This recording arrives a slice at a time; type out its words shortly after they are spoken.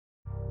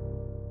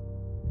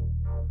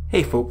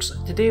Hey folks,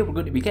 today we're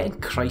going to be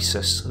getting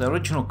Crysis, the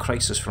original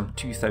Crysis from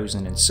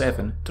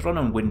 2007, to run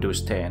on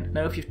Windows 10.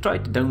 Now if you've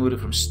tried to download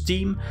it from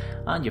Steam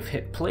and you've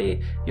hit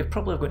play, you're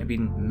probably going to be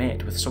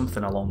met with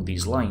something along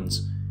these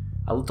lines.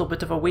 A little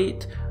bit of a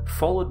wait,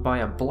 followed by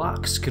a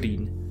black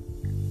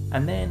screen,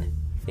 and then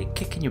it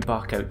kicking you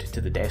back out to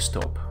the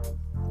desktop.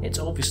 It's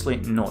obviously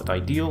not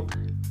ideal,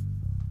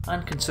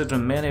 and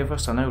considering many of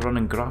us are now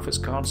running graphics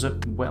cards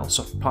that well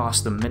surpass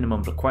the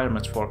minimum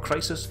requirements for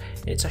Crysis,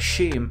 it's a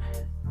shame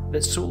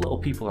that so little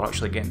people are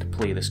actually getting to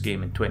play this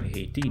game in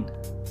 2018.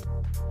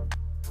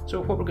 So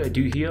what we're going to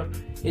do here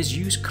is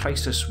use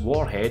Crysis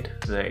Warhead,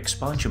 the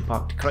expansion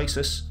pack to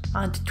Crysis,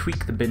 and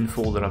tweak the bin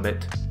folder a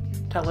bit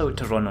to allow it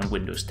to run on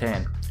Windows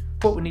 10.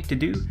 What we need to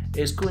do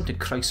is go into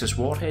Crysis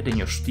Warhead in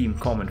your Steam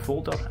common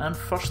folder and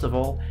first of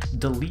all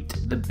delete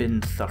the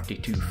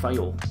bin32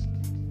 file.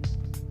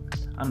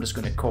 I'm just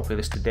going to copy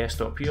this to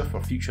desktop here for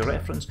future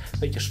reference,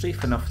 but you're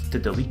safe enough to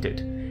delete it.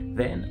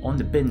 Then on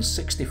the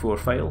bin64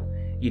 file,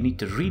 you need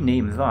to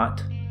rename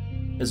that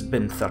as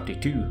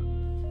bin32.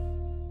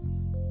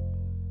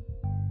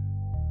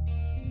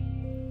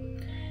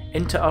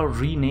 Into our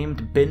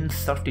renamed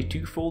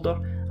bin32 folder,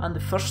 and the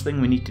first thing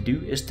we need to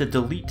do is to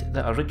delete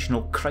the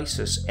original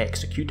Crysis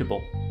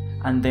executable,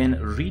 and then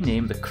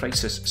rename the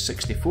Crysis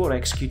 64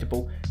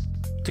 executable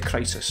to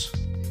Crysis.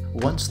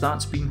 Once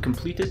that's been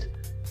completed,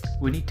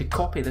 we need to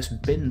copy this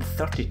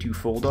bin32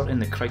 folder in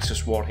the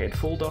Crysis Warhead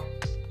folder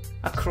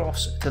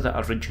across to the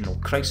original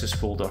Crysis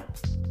folder,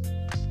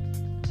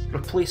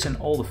 replacing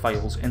all the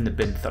files in the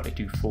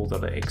bin32 folder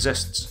that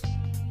exists.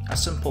 A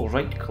simple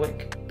right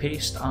click,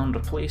 paste and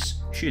replace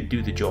should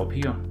do the job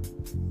here.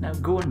 Now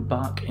going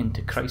back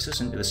into Crysis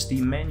into the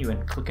Steam menu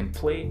and clicking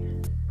play,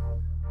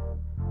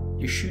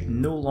 you should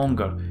no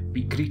longer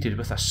be greeted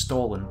with a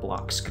stalling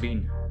black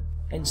screen.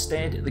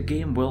 Instead, the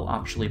game will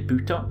actually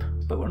boot up,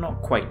 but we're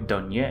not quite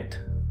done yet.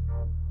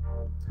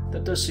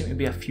 There does seem to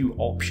be a few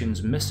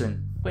options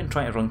missing when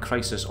trying to run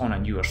Crysis on a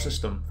newer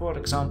system. For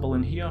example,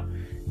 in here,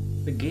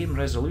 the game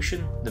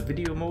resolution, the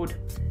video mode,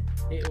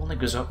 it only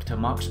goes up to a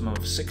maximum of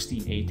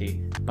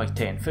 1680 by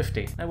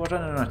 1050. Now we're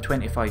running on a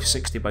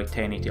 2560 by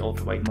 1080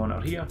 ultrawide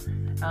monitor here,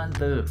 and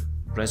the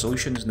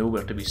resolution is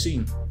nowhere to be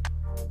seen.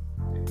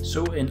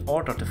 So in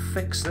order to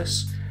fix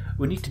this,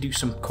 we need to do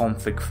some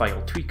config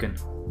file tweaking.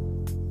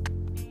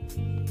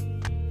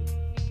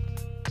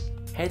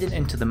 Heading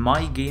into the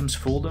My Games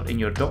folder in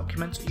your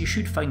documents, you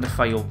should find a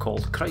file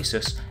called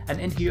Crysis, and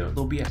in here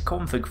there'll be a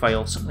config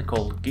file simply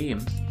called game.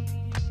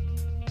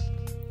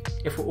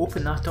 If we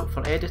open that up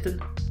for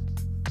editing,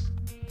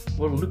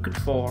 we're looking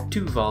for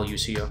two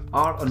values here,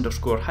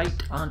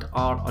 r_height and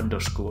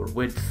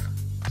r_width.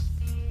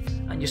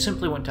 And you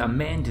simply want to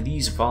amend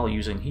these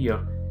values in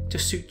here to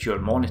suit your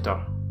monitor.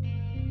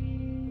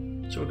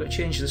 So we're going to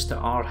change this to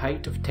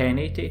r_height of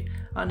 1080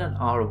 and an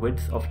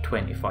r_width of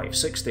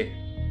 2560.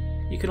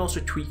 You can also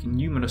tweak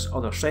numerous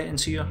other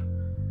settings here,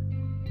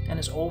 and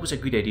it's always a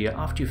good idea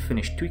after you've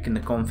finished tweaking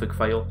the config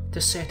file to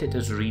set it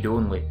as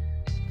read-only.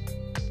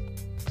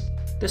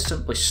 This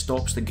simply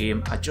stops the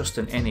game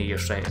adjusting any of your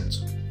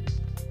settings,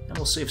 and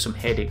will save some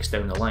headaches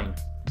down the line.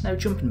 Now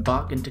jumping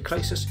back into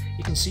Crysis,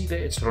 you can see that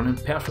it's running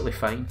perfectly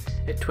fine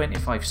at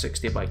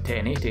 2560 by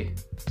 1080.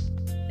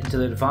 Into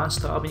the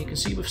Advanced tab, and you can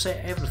see we've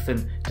set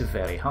everything to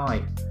very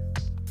high.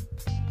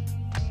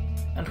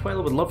 And while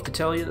I would love to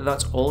tell you that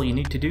that's all you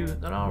need to do,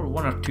 there are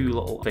one or two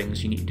little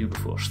things you need to do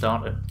before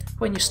starting.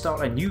 When you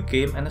start a new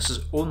game, and this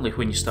is only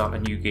when you start a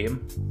new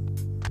game,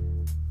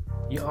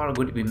 you are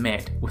going to be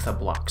met with a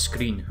black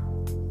screen.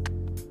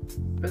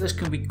 But this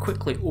can be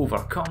quickly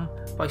overcome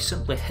by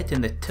simply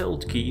hitting the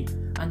tilde key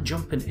and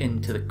jumping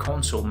into the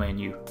console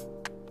menu.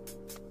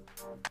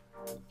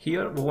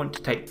 Here we want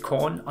to type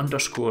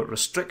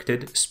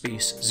con_restricted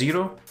space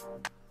 0,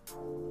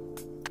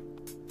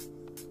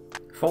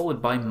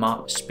 followed by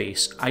map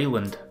space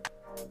island.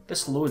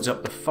 This loads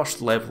up the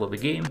first level of the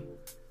game,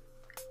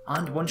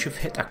 and once you've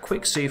hit a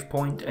quick save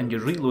point and you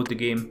reload the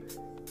game,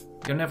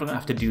 you're never going to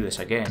have to do this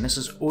again. This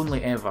is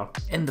only ever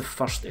in the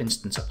first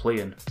instance of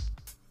playing.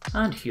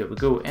 And here we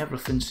go,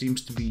 everything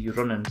seems to be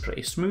running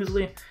pretty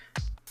smoothly,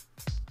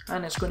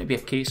 and it's going to be a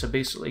case of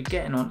basically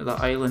getting onto the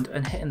island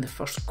and hitting the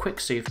first quick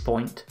save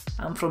point,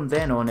 and from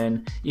then on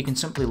in you can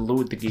simply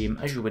load the game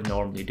as you would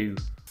normally do.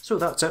 So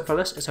that's it for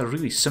this. It's a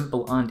really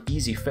simple and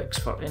easy fix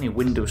for any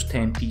Windows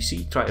 10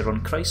 PC trying to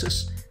run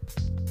Crysis,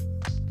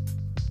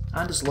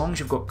 and as long as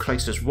you've got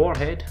Crysis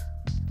Warhead,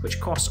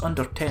 which costs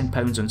under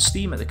 £10 on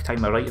Steam at the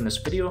time of writing this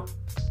video,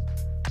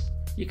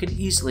 you can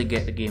easily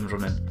get the game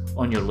running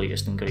on your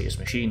latest and greatest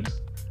machine,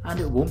 and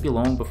it won't be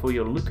long before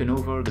you're looking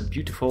over the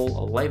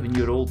beautiful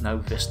 11-year-old now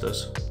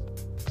Vistas.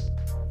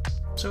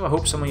 So I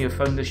hope some of you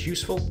found this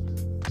useful.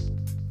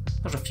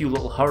 There's a few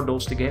little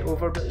hurdles to get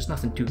over, but it's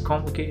nothing too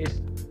complicated,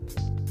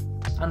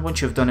 and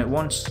once you've done it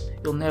once,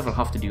 you'll never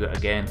have to do it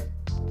again,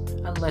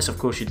 unless of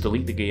course you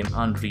delete the game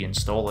and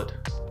reinstall it.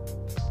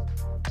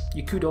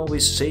 You could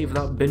always save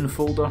that bin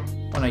folder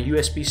on a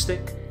USB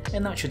stick,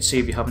 and that should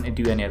save you having to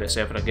do any of this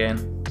ever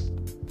again.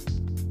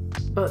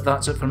 But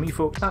that's it for me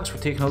folks, thanks for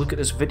taking a look at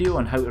this video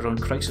on how to run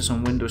Crysis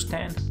on Windows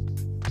 10,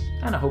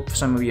 and I hope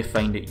some of you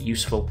find it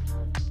useful.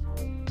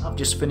 I've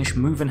just finished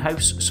moving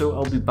house, so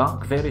I'll be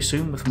back very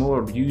soon with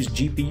more used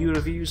GPU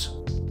reviews,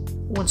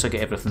 once I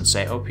get everything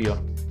set up here.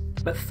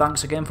 But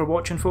thanks again for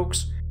watching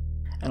folks,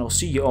 and I'll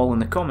see you all in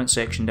the comment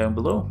section down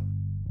below,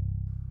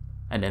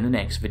 and in the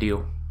next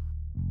video.